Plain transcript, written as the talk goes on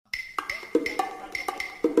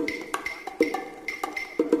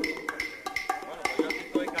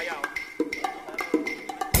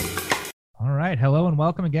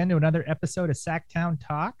welcome again to another episode of Sacktown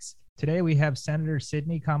Talks. Today we have Senator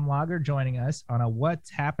Sydney Kamlager joining us on a What's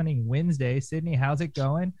Happening Wednesday. Sydney, how's it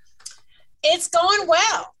going? It's going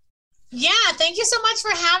well. Yeah, thank you so much for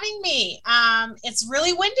having me. It's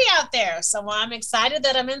really windy out there, so I'm excited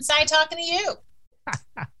that I'm inside talking to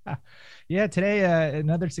you. Yeah, today,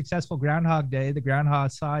 another successful Groundhog Day. The groundhog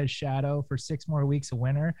saw his shadow for 6 more weeks of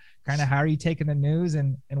winter. Kind of how are you taking the news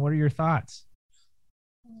and what are your thoughts?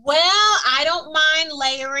 Well, I don't mind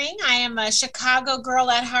layering. I am a Chicago girl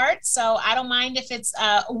at heart, so I don't mind if it's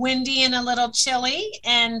windy and a little chilly.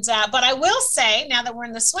 But I will say, now that we're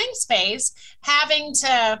in the swing space, having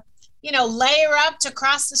to, layer up to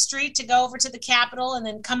cross the street to go over to the Capitol and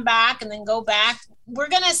then come back and then go back, we're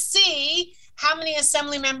going to see how many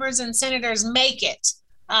assembly members and senators make it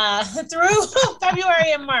through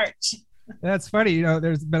February and March. That's funny.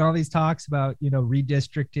 There's been all these talks about,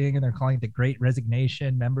 redistricting, and they're calling it the Great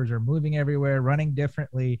Resignation. Members are moving everywhere, running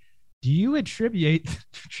differently. Do you attribute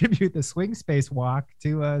the swing space walk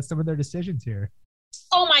to some of their decisions here?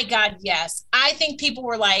 Oh my God, yes. I think people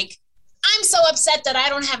were like, I'm so upset that I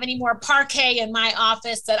don't have any more parquet in my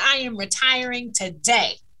office that I am retiring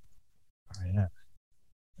today. Oh, yeah.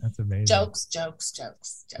 That's amazing. Jokes.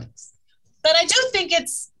 But I do think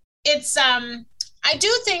I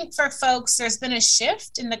do think for folks, there's been a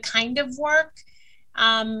shift in the kind of work,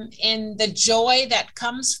 in the joy that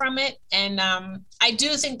comes from it. And I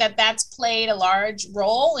do think that that's played a large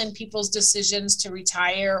role in people's decisions to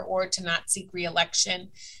retire or to not seek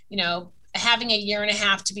reelection. Having a year and a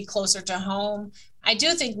half to be closer to home, I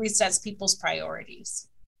do think resets people's priorities.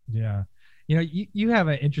 Yeah. You have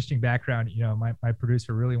an interesting background. My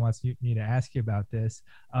producer really wants me to ask you about this.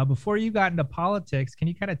 Before you got into politics, can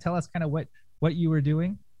you kind of tell us what you were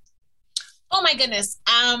doing? Oh my goodness.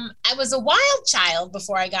 I was a wild child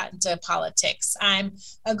before I got into politics. I'm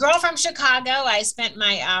a girl from Chicago. I spent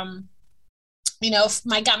got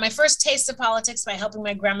my first taste of politics by helping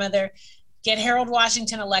my grandmother get Harold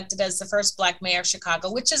Washington elected as the first Black mayor of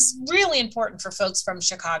Chicago, which is really important for folks from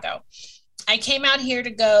Chicago. I came out here to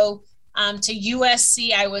go to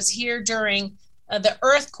USC. I was here during the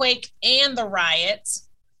earthquake and the riots,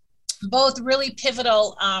 both really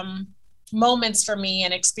pivotal moments for me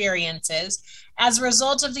and experiences. As a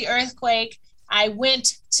result of the earthquake, I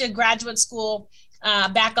went to graduate school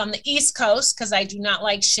back on the East Coast because I do not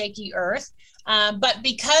like shaky earth. But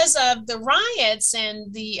because of the riots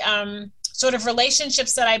and the sort of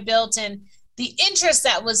relationships that I built and the interest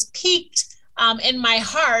that was piqued in my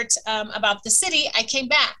heart about the city, I came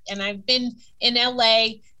back, and I've been in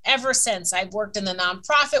LA ever since. I've worked in the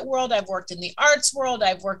nonprofit world. I've worked in the arts world.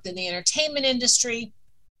 I've worked in the entertainment industry.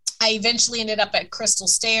 I eventually ended up at Crystal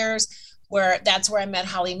Stairs, that's where I met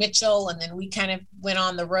Holly Mitchell. And then we kind of went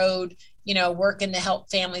on the road, working to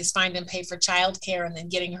help families find and pay for childcare, and then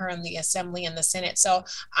getting her in the Assembly and the Senate. So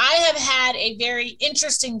I have had a very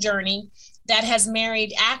interesting journey that has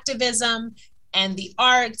married activism and the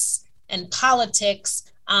arts and politics.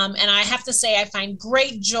 And I have to say, I find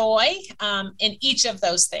great joy in each of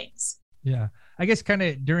those things. Yeah. I guess kind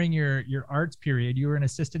of during your arts period, you were an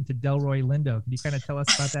assistant to Delroy Lindo. Can you kind of tell us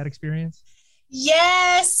about that experience?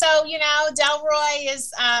 Yes. So, Delroy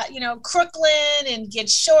is, Crooklyn and Get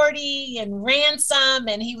Shorty and Ransom,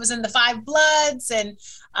 and he was in the Five Bloods, and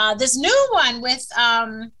this new one with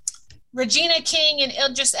Regina King and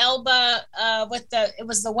Idris Elba it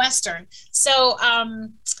was the Western. So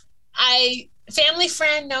family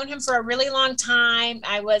friend, known him for a really long time.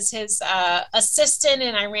 I was his assistant,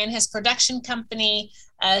 and I ran his production company,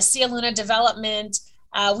 Sia Luna Development.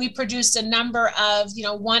 We produced a number of,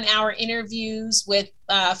 1-hour interviews with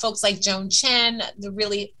folks like Joan Chen, the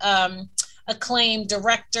really acclaimed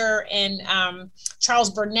director, and Charles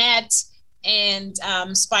Burnett, and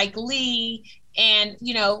Spike Lee. And,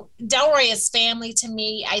 Delroy is family to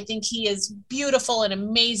me. I think he is beautiful and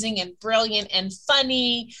amazing and brilliant and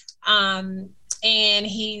funny. And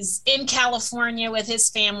he's in California with his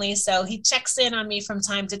family, so he checks in on me from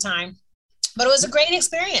time to time. But it was a great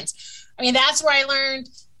experience. I mean, that's where I learned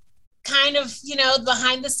kind of,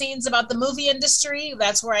 behind the scenes about the movie industry.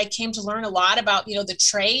 That's where I came to learn a lot about, the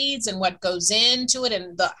trades and what goes into it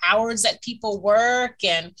and the hours that people work.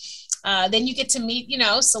 And then you get to meet,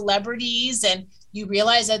 celebrities, and you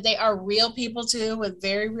realize that they are real people too, with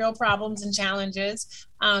very real problems and challenges.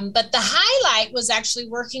 But the highlight was actually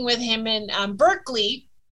working with him in Berkeley,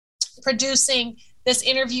 producing this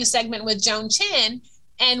interview segment with Joan Chen.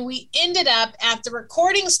 And we ended up at the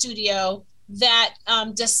recording studio that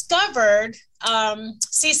discovered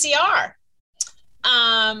CCR.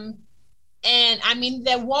 And I mean,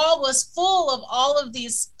 the wall was full of all of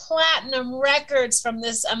these platinum records from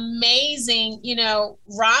this amazing,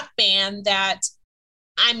 rock band that,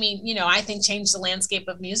 I mean, I think changed the landscape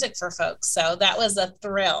of music for folks. So that was a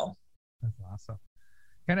thrill. That's awesome.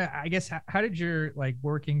 Kind of, I guess, how did your like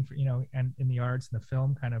working for, and in the arts and the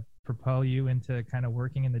film kind of propel you into kind of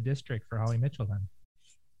working in the district for Holly Mitchell then?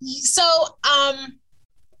 So,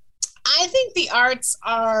 I think the arts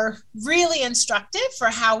are really instructive for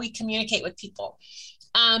how we communicate with people.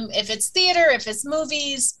 If it's theater, if it's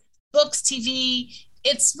movies, books, TV,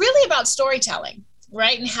 it's really about storytelling,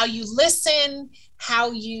 right? And how you listen,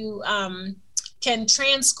 how you can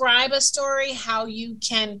transcribe a story, how you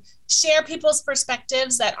can share people's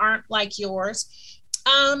perspectives that aren't like yours,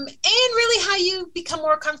 and really how you become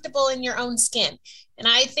more comfortable in your own skin. And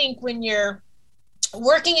I think when you're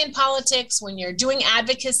working in politics, when you're doing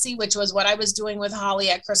advocacy, which was what I was doing with Holly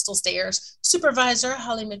at Crystal Stairs, Supervisor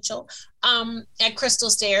Holly Mitchell at Crystal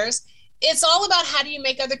Stairs, it's all about how do you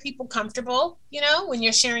make other people comfortable, when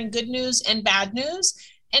you're sharing good news and bad news,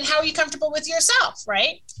 and how are you comfortable with yourself,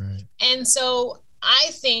 right? And so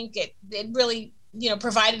I think it really,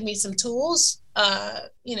 provided me some tools,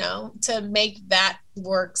 to make that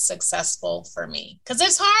work successful for me. Because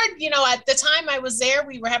it's hard, at the time I was there,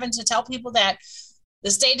 we were having to tell people that the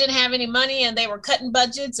state didn't have any money and they were cutting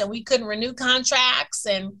budgets and we couldn't renew contracts.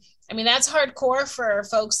 And I mean, that's hardcore for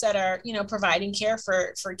folks that are, providing care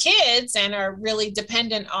for kids and are really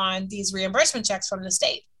dependent on these reimbursement checks from the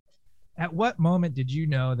state. At what moment did you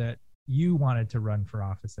know that you wanted to run for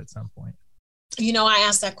office at some point? I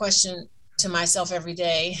ask that question to myself every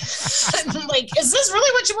day. I'm like, is this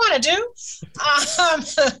really what you want to do?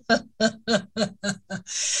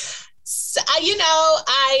 So,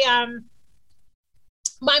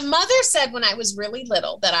 my mother said when I was really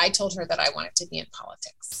little that I told her that I wanted to be in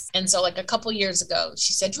politics. And so like a couple years ago,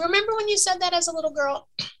 she said, do you remember when you said that as a little girl?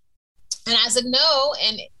 And I said, no.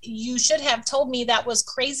 And you should have told me that was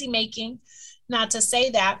crazy making not to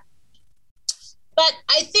say that. But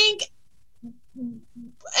I think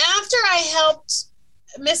after I helped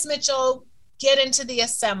Miss Mitchell get into the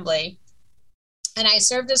assembly and I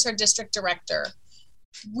served as her district director,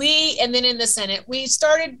 and then in the Senate, we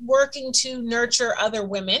started working to nurture other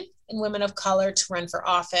women and women of color to run for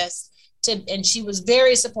office. And she was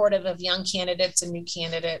very supportive of young candidates and new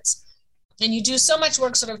candidates. And you do so much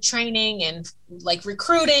work sort of training and like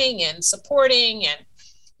recruiting and supporting and,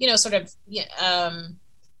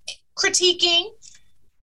 critiquing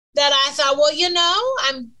that I thought, well,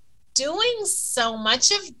 I'm doing so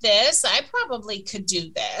much of this, I probably could do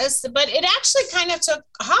this. But it actually kind of took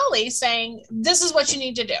Holly saying, this is what you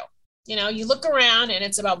need to do. You look around and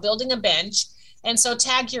it's about building a bench. And so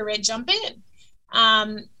tag your it, jump in.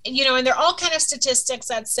 And there are all kind of statistics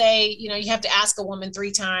that say, you have to ask a woman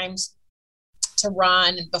 3 times to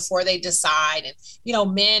run before they decide.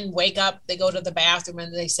 And, men wake up, they go to the bathroom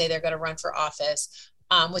and they say they're going to run for office,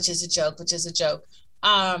 which is a joke.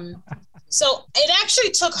 So it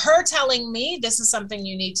actually took her telling me this is something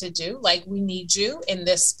you need to do. Like, we need you in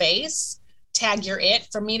this space, tag your it,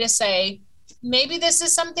 for me to say, maybe this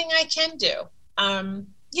is something I can do. And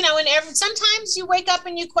sometimes you wake up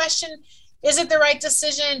and you question, is it the right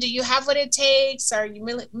decision? Do you have what it takes? Are you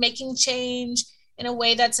really making change in a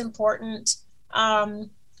way that's important?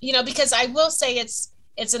 Because I will say it's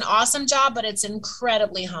an awesome job, but it's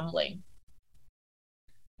incredibly humbling.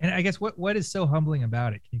 And I guess what is so humbling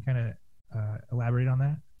about it? Can you kind of elaborate on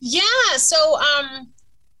that? Yeah. So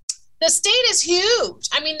the state is huge.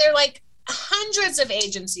 I mean, they're like hundreds of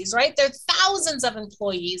agencies, right? There are thousands of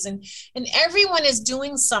employees and everyone is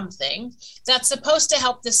doing something that's supposed to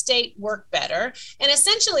help the state work better. And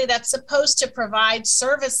essentially that's supposed to provide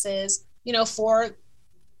services, for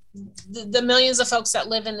the millions of folks that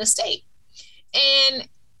live in the state. And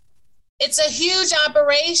it's a huge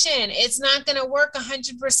operation. It's not going to work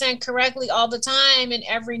 100% correctly all the time in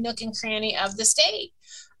every nook and cranny of the state.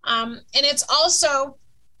 And it's also,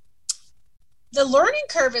 the learning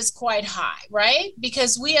curve is quite high, right?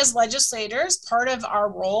 Because we as legislators, part of our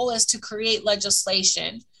role is to create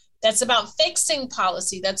legislation that's about fixing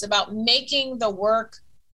policy, that's about making the work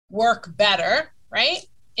better, right,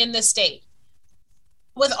 in the state.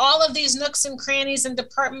 With all of these nooks and crannies and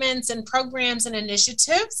departments and programs and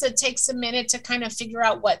initiatives, it takes a minute to kind of figure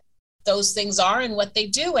out what those things are and what they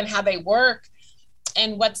do and how they work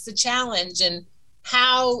and what's the challenge and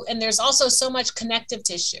how, and there's also so much connective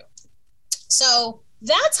tissue. So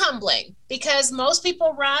that's humbling because most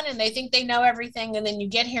people run and they think they know everything. And then you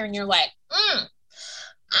get here and you're like, I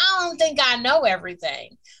don't think I know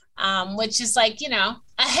everything, which is like, a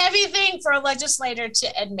heavy thing for a legislator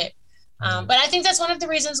to admit. But I think that's one of the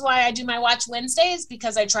reasons why I do my Watch Wednesdays,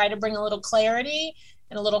 because I try to bring a little clarity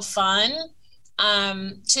and a little fun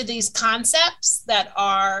to these concepts that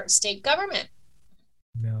are state government.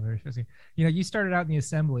 No, very interesting. You know, you started out in the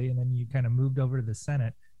Assembly and then you kind of moved over to the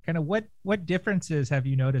Senate. Kind of what differences have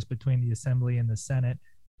you noticed between the Assembly and the Senate,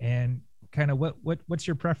 and kind of what's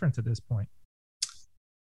your preference at this point?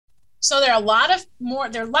 So there are a lot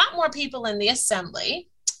more people in the Assembly,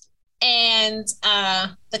 and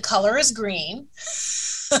the color is green.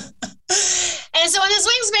 And so in the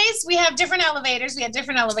swing space, we have different elevators. We had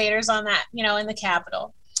different elevators on that, you know, in the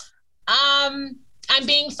Capitol. I'm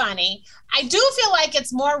being funny. I do feel like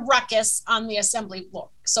it's more ruckus on the Assembly floor.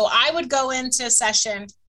 So I would go into session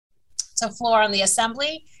to floor on the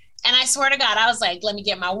Assembly, and I swear to God, I was like, let me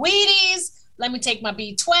get my Wheaties, let me take my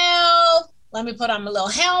B12, let me put on my little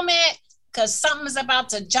helmet, because something's about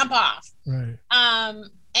to jump off. Right.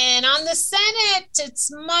 And on the Senate, it's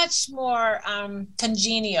much more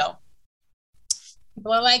congenial.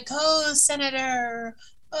 People are like, oh, Senator.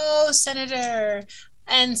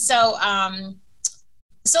 And so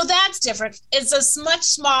so that's different. It's a much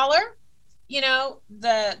smaller, you know,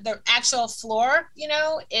 the actual floor, you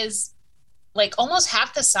know, is like almost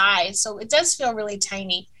half the size. So it does feel really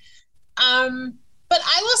tiny. But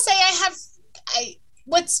I will say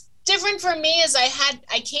what's different for me is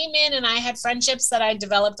I came in and I had friendships that I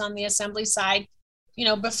developed on the Assembly side, you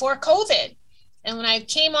know, before COVID. And when I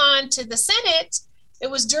came on to the Senate, it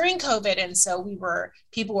was during COVID. And so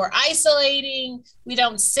people were isolating. We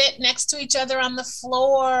don't sit next to each other on the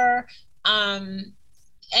floor.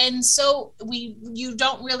 And so you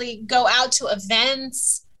don't really go out to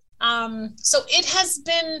events. So it has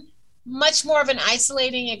been much more of an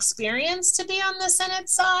isolating experience to be on the Senate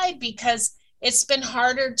side, because it's been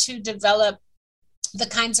harder to develop the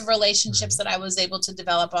kinds of relationships that I was able to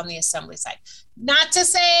develop on the Assembly side. Not to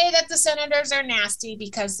say that the senators are nasty,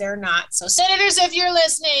 because they're not. So senators, if you're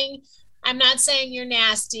listening, I'm not saying you're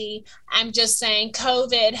nasty. I'm just saying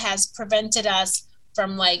COVID has prevented us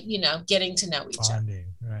from, like, you know, getting to know each other.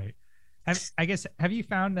 Right. Have you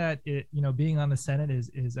found that being on the Senate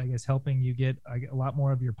is I guess helping you get a lot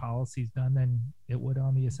more of your policies done than it would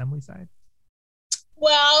on the Assembly side?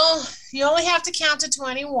 Well, you only have to count to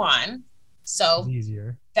 21. So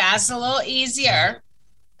easier. That's a little easier.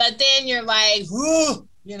 But then you're like, whoo,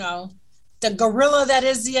 you know, the gorilla that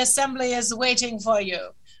is the Assembly is waiting for you.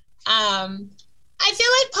 I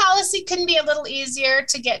feel like policy can be a little easier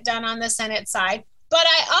to get done on the Senate side. But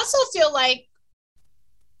I also feel like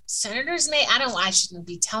senators I shouldn't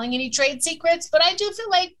be telling any trade secrets, but I do feel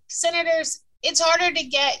like senators, it's harder to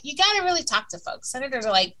you got to really talk to folks. Senators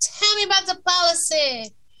are like, tell me about the policy.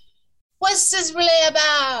 What's this really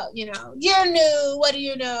about? You know, you're new. What do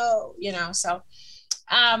you know? You know, so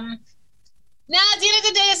now at the end of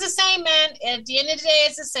the day, it's the same, man. At the end of the day,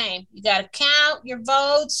 it's the same. You got to count your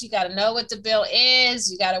votes. You got to know what the bill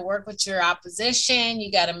is. You got to work with your opposition.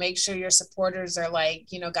 You got to make sure your supporters are,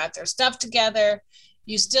 like, you know, got their stuff together.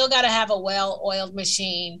 You still got to have a well-oiled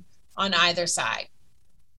machine on either side.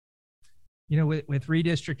 You know, with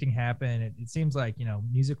redistricting happen, it seems like, you know,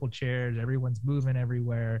 musical chairs, everyone's moving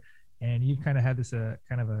everywhere. And you've kind of had this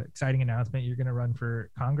kind of an exciting announcement. You're going to run for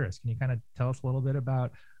Congress. Can you kind of tell us a little bit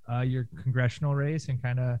about your congressional race and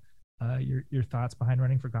kind of your thoughts behind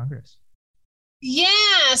running for Congress?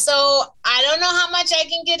 Yeah, so I don't know how much I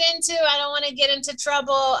can get into. I don't want to get into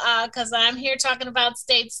trouble because I'm here talking about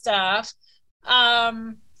state stuff.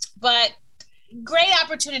 But great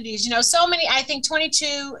opportunities. You know, so many. I think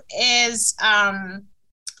 22 is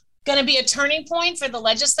going to be a turning point for the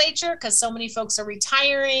legislature, because so many folks are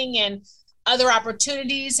retiring and other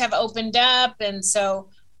opportunities have opened up. And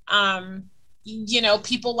so, you know,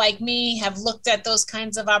 people like me have looked at those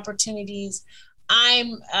kinds of opportunities.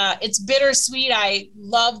 It's bittersweet. I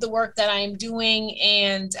love the work that I'm doing,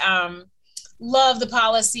 and love the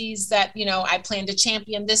policies that, you know, I plan to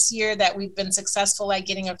champion this year that we've been successful at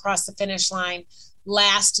getting across the finish line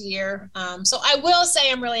last year. So I will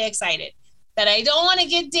say I'm really excited. That I don't want to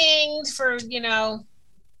get dinged for, you know,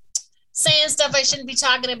 saying stuff I shouldn't be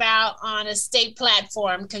talking about on a state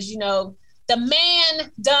platform, because, you know, the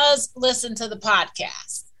man does listen to the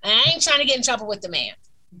podcast. And I ain't trying to get in trouble with the man.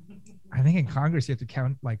 I think in Congress you have to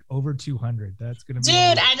count like over 200. That's going to be...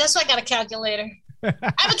 Dude, that's why I got a calculator. I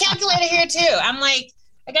have a calculator here too. I'm like,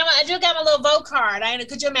 I do got my little vote card.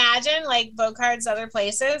 Could you imagine, like, vote cards other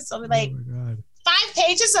places? I'll be like, oh my God. 5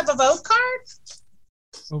 pages of a vote card?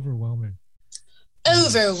 Overwhelming.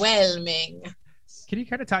 Can you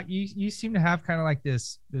kind of talk, you seem to have kind of like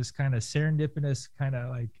this kind of serendipitous kind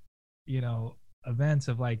of, like, you know, events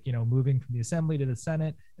of like, you know, moving from the assembly to the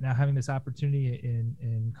Senate and now having this opportunity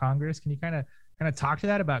in Congress. Can you kind of talk to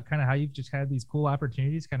that about kind of how you've just had these cool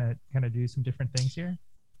opportunities, kind of do some different things here?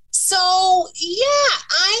 So yeah,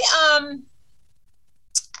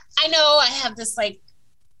 I know I have this like,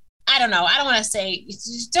 I don't know. I don't want to say,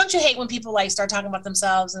 don't you hate when people like start talking about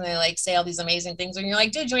themselves and they like say all these amazing things and you're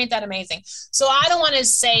like, dude, you ain't that amazing. So I don't want to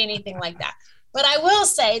say anything like that, but I will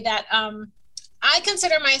say that, I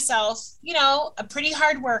consider myself, you know, a pretty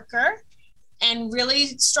hard worker and really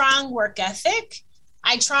strong work ethic.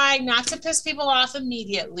 I try not to piss people off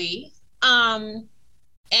immediately. And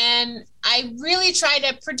I really try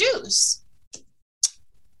to produce,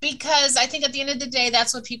 because I think at the end of the day,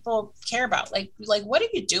 that's what people care about. Like, what are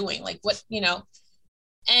you doing? Like, what, you know,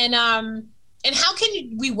 and how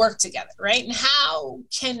can we work together, right? And how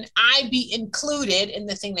can I be included in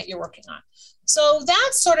the thing that you're working on? So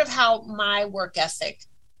that's sort of how my work ethic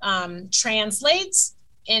translates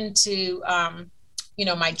into, you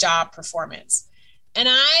know, my job performance. And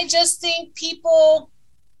I just think people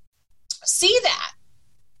see that.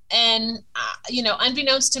 And, you know,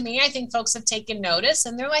 unbeknownst to me, I think folks have taken notice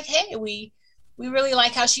and they're like, hey, we really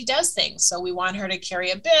like how she does things. So we want her to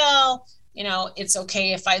carry a bill. You know, it's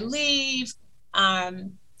okay if I leave,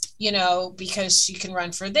 you know, because she can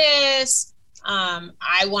run for this.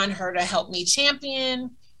 I want her to help me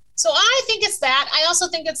champion. So I think it's that. I also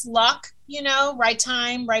think it's luck, you know, right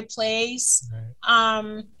time, right place.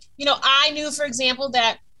 Right. You know, I knew, for example,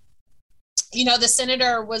 that, you know, the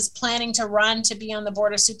senator was planning to run to be on the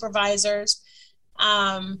board of supervisors.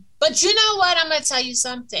 But you know what? I'm going to tell you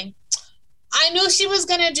something. I knew she was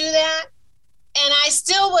going to do that. And I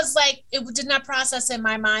still was like, it did not process in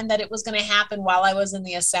my mind that it was going to happen while I was in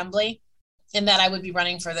the assembly and that I would be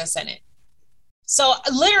running for the Senate. So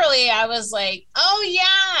literally I was like, oh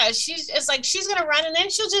yeah, it's like, she's going to run and then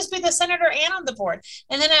she'll just be the senator and on the board.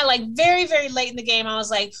 And then I like very, very late in the game, I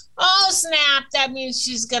was like, oh snap, that means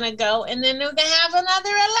she's going to go. And then we're going to have another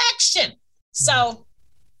election. So,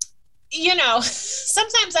 you know,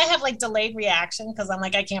 sometimes I have like delayed reaction because I'm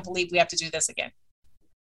like, I can't believe we have to do this again.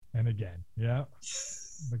 And again. Yeah.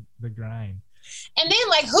 The grind. And then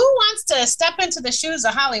like, who wants to step into the shoes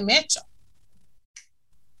of Holly Mitchell?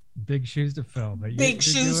 Big shoes to fill. But Big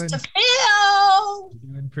shoes to fill.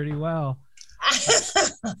 You're doing pretty well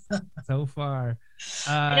so far.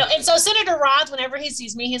 You know, and so Senator Roth, whenever he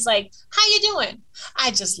sees me, he's like, how you doing?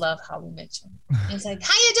 I just love Holly Mitchell. He's like,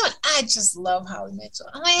 how you doing? I just love Holly Mitchell.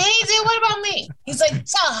 I'm like, hey, dude, what about me? He's like,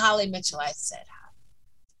 tell Holly Mitchell I said hi.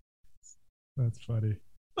 That's funny.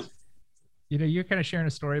 You know, you're kind of sharing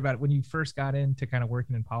a story about when you first got into kind of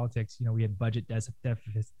working in politics. You know, we had budget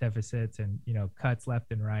deficits and, you know, cuts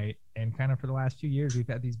left and right. And kind of for the last few years, we've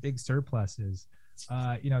had these big surpluses.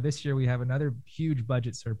 You know, this year we have another huge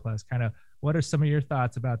budget surplus. Kind of, what are some of your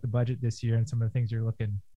thoughts about the budget this year and some of the things you're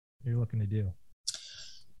looking to do?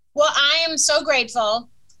 Well, I am so grateful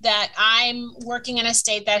that I'm working in a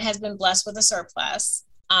state that has been blessed with a surplus.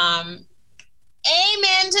 Amen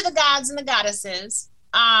to the gods and the goddesses.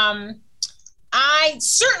 I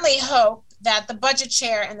certainly hope that the budget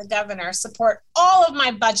chair and the governor support all of my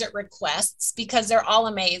budget requests because they're all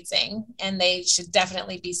amazing and they should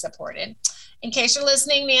definitely be supported. In case you're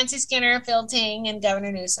listening, Nancy Skinner, Phil Ting, and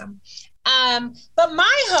Governor Newsom. But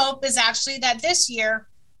my hope is actually that this year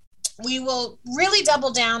we will really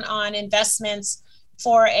double down on investments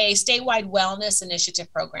for a statewide wellness initiative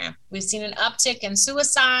program. We've seen an uptick in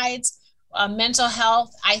suicides, mental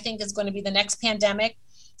health, I think is going to be the next pandemic.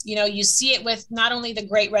 You know, you see it with not only the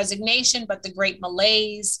Great Resignation, but the Great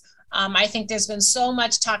Malaise. I think there's been so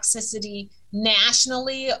much toxicity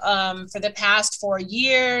nationally for the past 4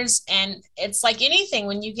 years. And it's like anything,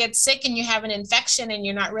 when you get sick and you have an infection and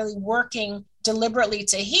you're not really working deliberately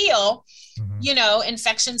to heal, you know,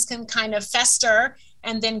 infections can kind of fester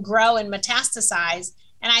and then grow and metastasize.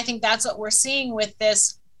 And I think that's what we're seeing with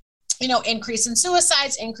this, you know, increase in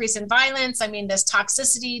suicides, increase in violence. I mean, this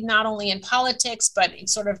toxicity, not only in politics, but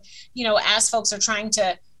sort of, you know, as folks are trying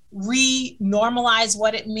to re-normalize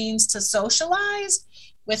what it means to socialize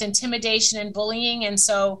with intimidation and bullying. And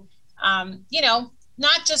so, you know,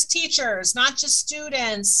 not just teachers, not just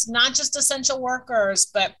students, not just essential workers,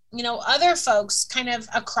 but, you know, other folks kind of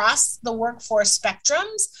across the workforce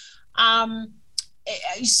spectrums.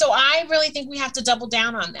 So I really think we have to double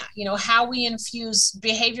down on that, you know, how we infuse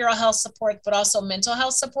behavioral health support, but also mental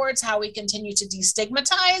health supports, how we continue to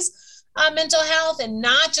destigmatize mental health and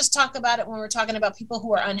not just talk about it when we're talking about people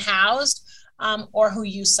who are unhoused or who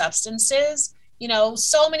use substances. You know,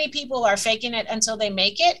 so many people are faking it until they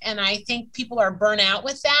make it. And I think people are burnt out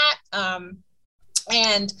with that.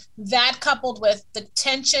 And that coupled with the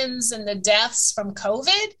tensions and the deaths from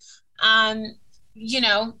COVID, um,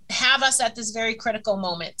 have us at this very critical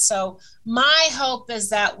moment. So my hope is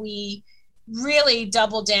that we really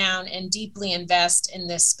double down and deeply invest in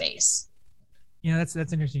this space. That's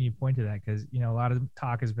interesting you point to that, because a lot of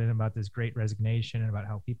talk has been about this great resignation and about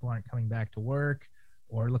how people aren't coming back to work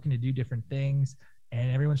or looking to do different things,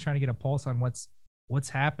 and everyone's trying to get a pulse on what's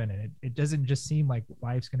happened. And it doesn't just seem like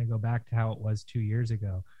life's going to go back to how it was 2 years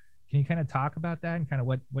ago. Can you kind of talk about that and kind of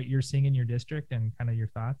what you're seeing in your district and kind of your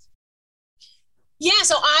thoughts? Yeah,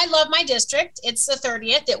 so I love my district. It's the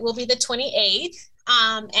 30th. It will be the 28th.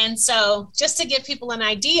 And so just to give people an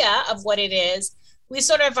idea of what it is, we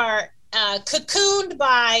sort of are cocooned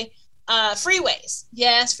by freeways.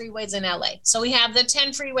 Yes, freeways in LA. So we have the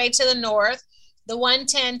 10 freeway to the north, the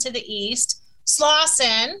 110 to the east,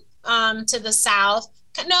 Slauson to the south.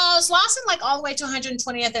 No, Slauson like all the way to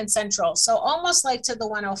 120th and Central. So almost like to the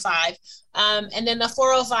 105. And then the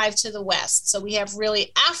 405 to the west. So we have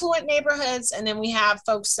really affluent neighborhoods. And then we have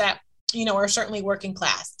folks that, are certainly working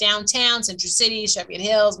class. Downtown, Central City, Cheviot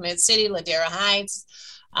Hills, Mid-City, Ladera Heights,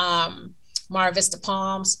 Mar Vista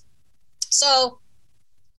Palms. So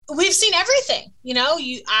we've seen everything.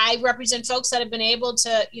 I represent folks that have been able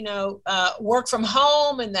to, work from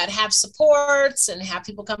home and that have supports and have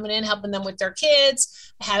people coming in, helping them with their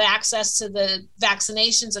kids, have access to the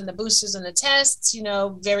vaccinations and the boosters and the tests,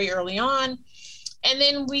 very early on. And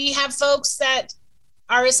then we have folks that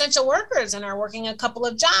are essential workers and are working a couple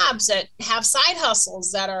of jobs, that have side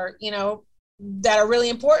hustles that are, that are really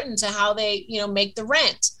important to how they, make the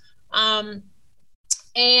rent.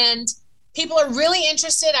 And people are really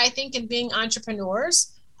interested, I think, in being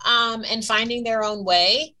entrepreneurs and finding their own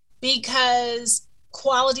way, because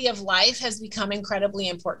quality of life has become incredibly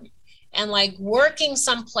important. And like working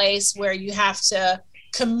someplace where you have to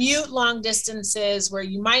commute long distances, where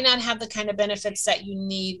you might not have the kind of benefits that you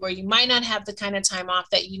need, where you might not have the kind of time off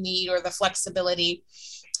that you need or the flexibility,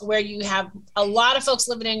 where you have a lot of folks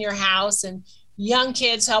living in your house and young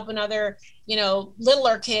kids helping other,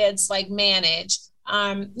 littler kids like manage.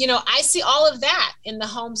 I see all of that in the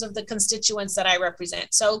homes of the constituents that I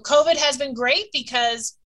represent. So COVID has been great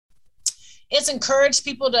because it's encouraged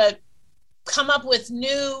people to come up with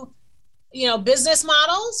new, business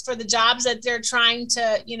models for the jobs that they're trying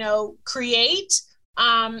to, create.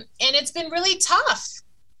 And it's been really tough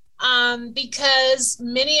because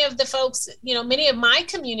many of the folks, many of my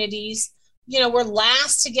communities, were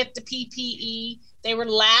last to get the PPE. They were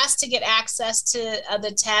last to get access to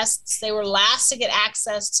the tests. They were last to get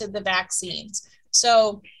access to the vaccines.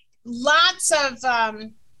 So lots of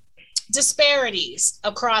disparities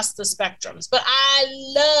across the spectrums. But I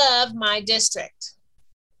love my district.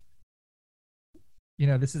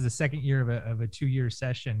 This is the second year of a 2-year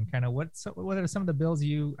session. Kind of what are some of the bills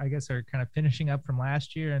you, I guess, are kind of finishing up from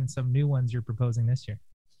last year and some new ones you're proposing this year?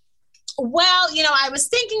 Well, I was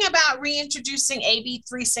thinking about reintroducing AB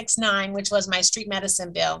 369, which was my street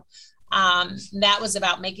medicine bill. That was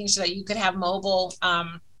about making sure that you could have mobile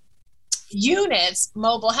mobile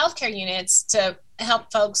healthcare units to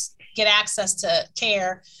help folks get access to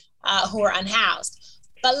care who are unhoused.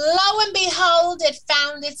 But lo and behold, it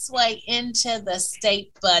found its way into the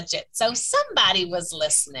state budget. So somebody was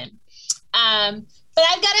listening. But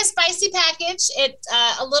I've got a spicy package. It's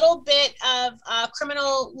a little bit of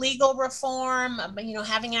criminal legal reform,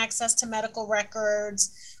 having access to medical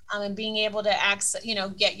records and being able to access,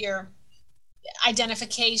 get your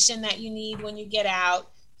identification that you need when you get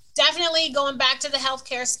out. Definitely going back to the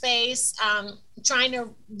healthcare space, trying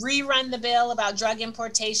to rerun the bill about drug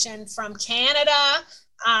importation from Canada.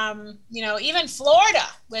 Even Florida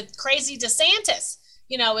with crazy DeSantis,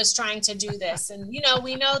 is trying to do this. And,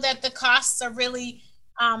 we know that the costs are really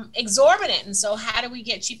exorbitant. And so how do we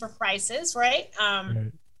get cheaper prices, right?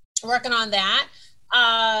 Working on that.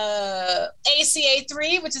 ACA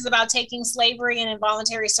 3, which is about taking slavery and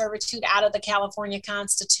involuntary servitude out of the California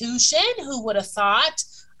Constitution. Who would have thought?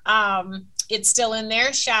 It's still in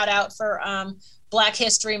there. Shout out for Black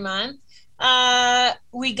History Month.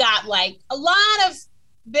 We got like a lot of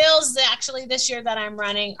bills that actually this year that I'm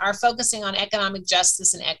running are focusing on economic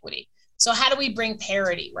justice and equity. So how do we bring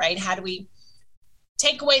parity, right? How do we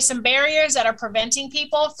take away some barriers that are preventing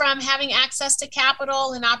people from having access to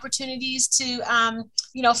capital and opportunities to,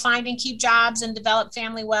 find and keep jobs and develop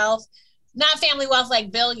family wealth? Not family wealth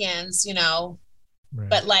like billions, right.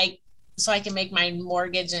 But like, so I can make my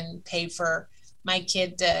mortgage and pay for my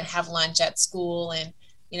kid to have lunch at school and,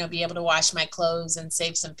 be able to wash my clothes and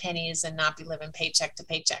save some pennies and not be living paycheck to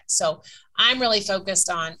paycheck. So I'm really focused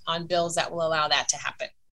on bills that will allow that to happen.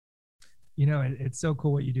 It's so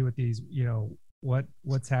cool what you do with these,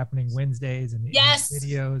 what's happening Wednesdays and Yes.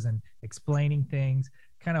 videos and explaining things.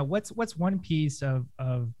 Kind of what's one piece of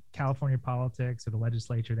California politics or the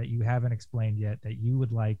legislature that you haven't explained yet that you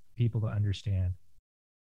would like people to understand?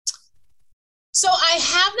 So I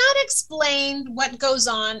have not explained what goes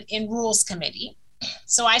on in Rules Committee.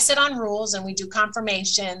 So I sit on rules and we do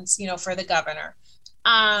confirmations, for the governor.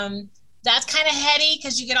 That's kind of heady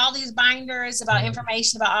because you get all these binders about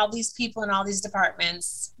information about all these people in all these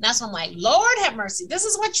departments. And that's when I'm like, Lord have mercy, this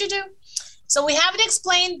is what you do. So we haven't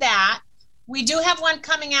explained that. We do have one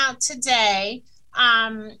coming out today.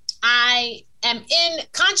 I am in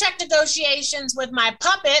contract negotiations with my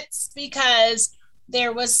puppets because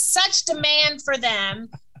there was such demand for them.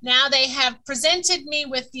 Now they have presented me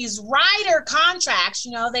with these rider contracts.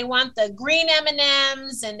 They want the green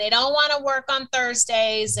M&Ms and they don't want to work on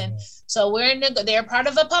Thursdays. And so they're part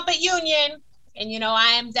of a puppet union. And, I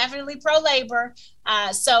am definitely pro-labor.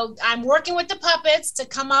 So I'm working with the puppets to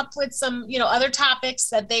come up with some, other topics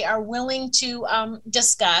that they are willing to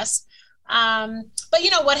discuss. But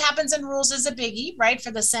what happens in rules is a biggie, right? For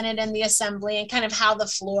the Senate and the Assembly and kind of how the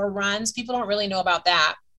floor runs. People don't really know about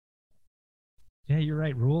that. Yeah, you're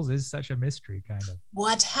right. Rules is such a mystery, kind of.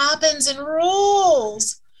 What happens in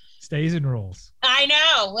rules? Stays in rules. I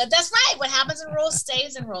know. Well, that's right. What happens in rules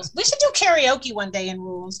stays in rules. We should do karaoke one day in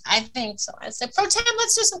rules. I think so. I said, Pro Tem,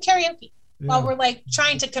 let's do some karaoke while we're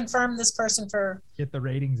trying to confirm this person for. Get the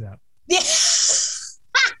ratings up. Yeah.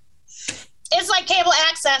 It's like cable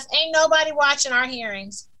access. Ain't nobody watching our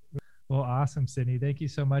hearings. Well, awesome, Sydney. Thank you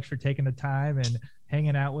so much for taking the time and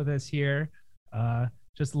hanging out with us here.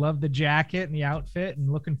 Just love the jacket and the outfit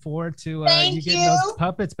and looking forward to you getting those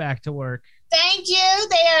puppets back to work. Thank you.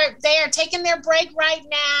 They are taking their break right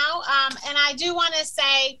now. And I do want to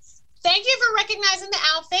say thank you for recognizing the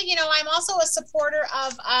outfit. I'm also a supporter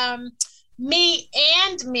of Me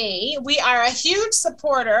and Me. We are a huge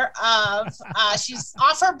supporter of she's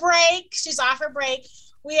off her break.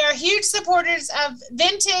 We are huge supporters of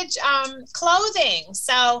vintage clothing.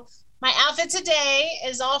 So my outfit today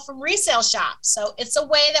is all from resale shops. So it's a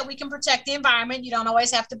way that we can protect the environment. You don't always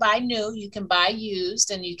have to buy new. You can buy used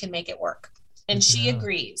and you can make it work. And she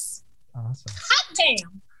agrees. Awesome. Hot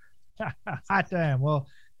damn. Hot damn. Well,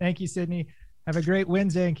 thank you, Sydney. Have a great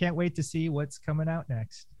Wednesday and can't wait to see what's coming out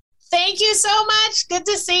next. Thank you so much. Good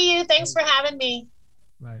to see you. Thanks for having me.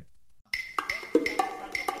 Bye.